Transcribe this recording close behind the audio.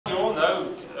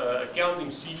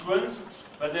in sequence.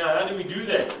 But now how do we do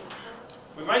that?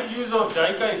 We make use of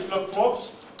JK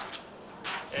flip-flops.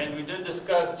 And we did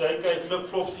discuss JK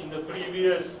flip-flops in the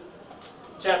previous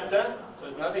chapter. So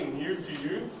it's nothing new to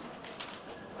you.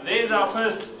 And there's our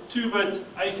first 2-bit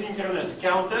asynchronous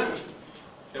counter.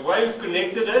 The way we've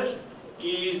connected it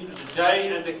is the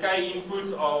J and the K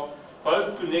inputs are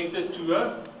both connected to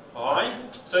a high.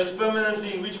 So it's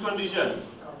permanently in which condition?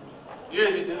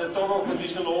 Yes, it's in a toggle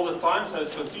condition all the time, so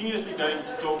it's continuously going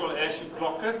to toggle as you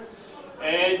clock it.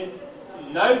 And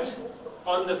note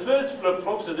on the first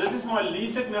flip-flop, so this is my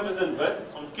least significant bit.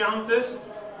 On counters,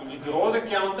 when you draw the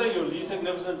counter, your least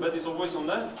significant bit is always on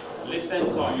the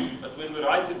left-hand side. But when we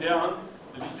write it down,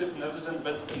 the least significant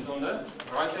bit is on the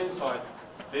right-hand side.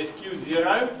 There's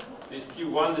Q0, there's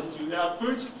Q1, the two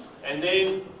outputs, and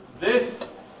then this,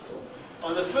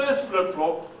 on the first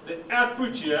flip-flop, the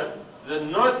output here, the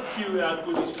not Q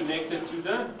output is connected to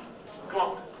the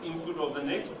clock input of the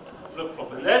next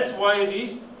flip-flop. And that's why it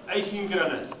is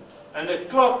asynchronous. And the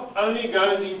clock only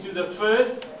goes into the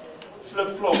first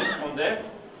flip-flop on that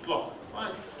clock.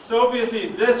 Right? So obviously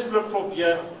this flip-flop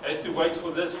here has to wait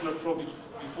for this flip-flop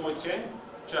before it can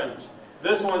change.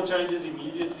 This one changes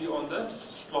immediately on the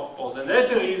clock pulse. And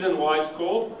that's the reason why it's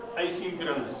called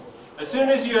asynchronous. As soon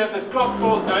as you have the clock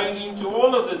pulse going into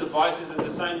all of the devices at the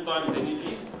same time, then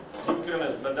it is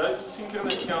synchronous. But those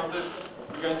synchronous counters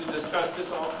we're going to discuss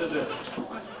just after this.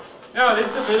 Now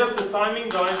let's develop the timing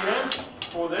diagram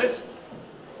for this.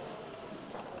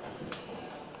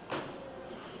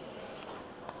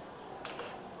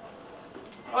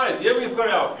 Alright, here we've got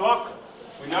our clock.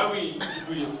 We know if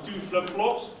we have 2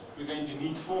 flip-flops, we're going to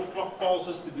need 4 clock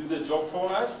pulses to do the job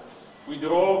for us. We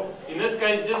draw, in this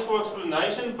case, just for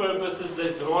explanation purposes,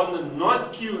 they draw on the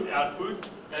not Q output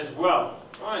as well.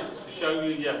 Right, to show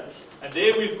you here. And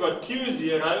there we've got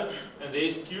Q0 and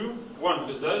there's Q1,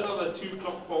 because those are the 2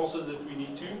 clock pulses that we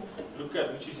need to look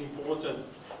at, which is important.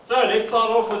 So let's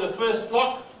start off with the first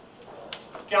clock.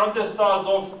 Counter starts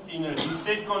off in a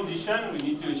reset condition. We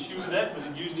need to assume that, but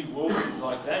it usually will be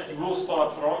like that. It will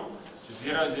start from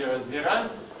 0, 0,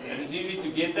 0. And it's easy to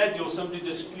get that. You'll simply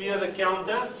just clear the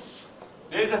counter.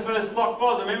 There's the first clock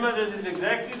pulse. Remember, this is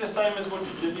exactly the same as what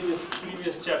we did in the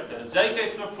previous chapter. The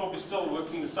JK flip-flop is still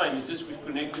working the same. It's just we've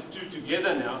connected 2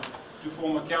 together now to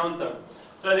form a counter.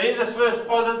 So there's the first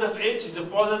positive edge. It's a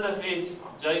positive edge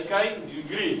JK. Do you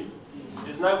agree?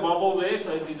 There's no bubble there,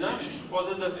 so it is a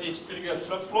positive edge trigger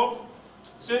flip-flop.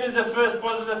 As soon as the first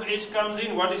positive edge comes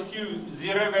in, what is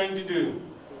Q0 going to do?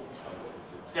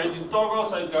 It's going to toggle,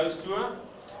 so it goes to a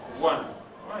 1.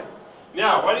 Right.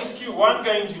 Now, what is Q1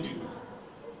 going to do?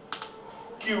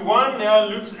 Q1 now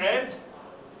looks at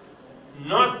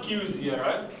not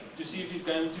Q0 to see if it's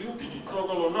going to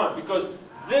toggle or not, because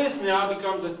this now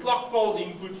becomes a clock pulse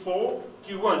input for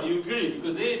Q1. Do you agree?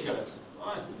 Because there it goes.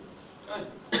 Right. Okay.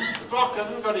 The clock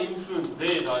hasn't got an influence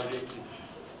there directly.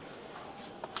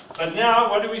 But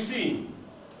now, what do we see?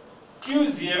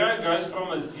 Q0 goes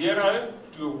from a 0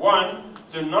 to a 1,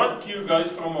 so not Q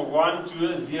goes from a 1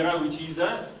 to a 0, which is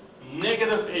a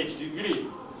negative edge. Do you agree?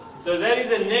 So that is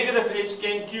a negative edge.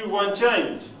 Can Q1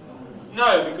 change?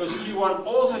 No, because Q1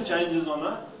 also changes on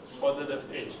a positive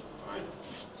edge. Right?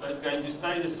 So it's going to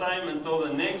stay the same until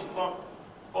the next clock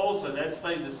pulse. So that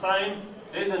stays the same.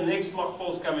 There's a next clock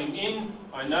pulse coming in.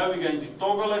 I know we're going to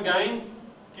toggle again.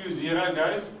 Q0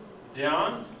 goes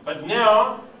down. But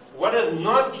now, what does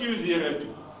not Q0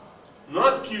 do?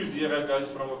 Not Q0 goes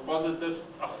from a positive,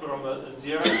 from a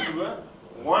 0 to a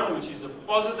 1, which is a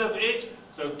positive edge.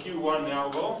 So Q1 now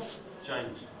will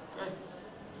change. Okay?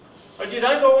 But you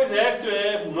don't always have to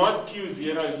have not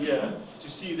Q0 here to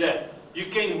see that. You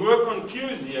can work on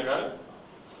Q0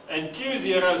 and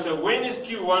Q0. So when is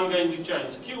Q1 going to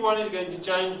change? Q1 is going to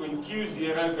change when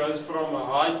Q0 goes from a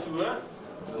high to a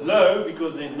low,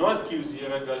 because then not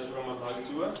Q0 goes from a low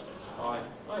to a high.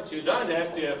 Right, so you don't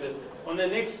have to have this. On the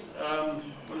next, on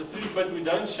the 3-bit, we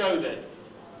don't show that.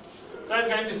 So it's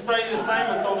going to stay the same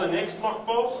until the next clock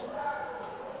pulse.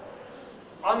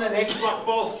 On the next clock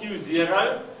pulse,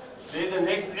 Q0, there's a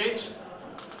next edge.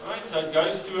 Right, so it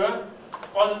goes to a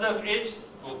positive edge. It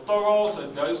will toggle, so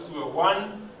it goes to a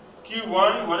 1.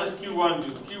 Q1, what does Q1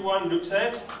 do? Q1 looks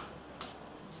at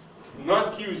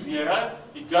not Q0.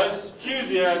 It goes,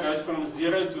 Q0 goes from a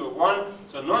 0 to a 1.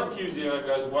 So not Q0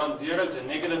 goes 1, 0. It's a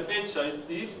negative edge, so it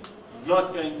is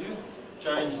not going to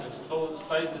change. It still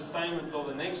stays the same until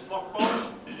the next clock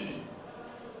pulse.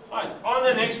 Right. On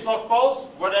the next clock pulse,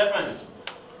 what happens?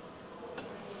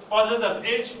 Positive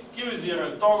edge,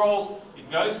 Q0 toggles, it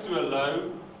goes to a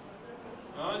low.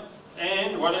 Right.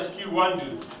 And what does Q1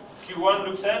 do? Q1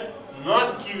 looks at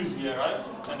not Q0,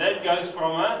 and that goes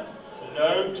from a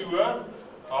low to a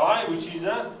high, which is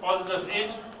a positive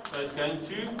edge, so it's going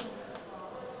to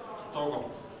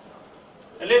toggle.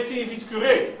 And let's see if it's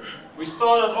correct. We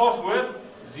started off with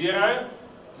 0,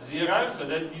 0, so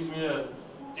that gives me a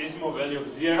decimal value of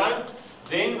 0.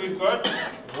 Then we've got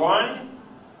 1,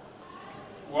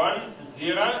 1,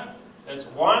 0, that's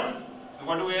 1. And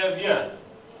what do we have here?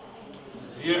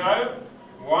 0,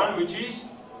 1, which is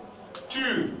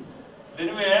 2.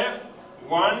 Then we have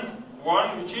 1,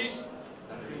 1, which is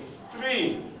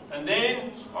 3. And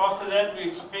then after that we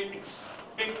expect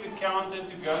the counter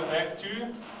to go back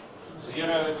to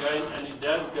 0 again, and it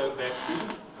does go back to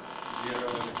 0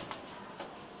 again.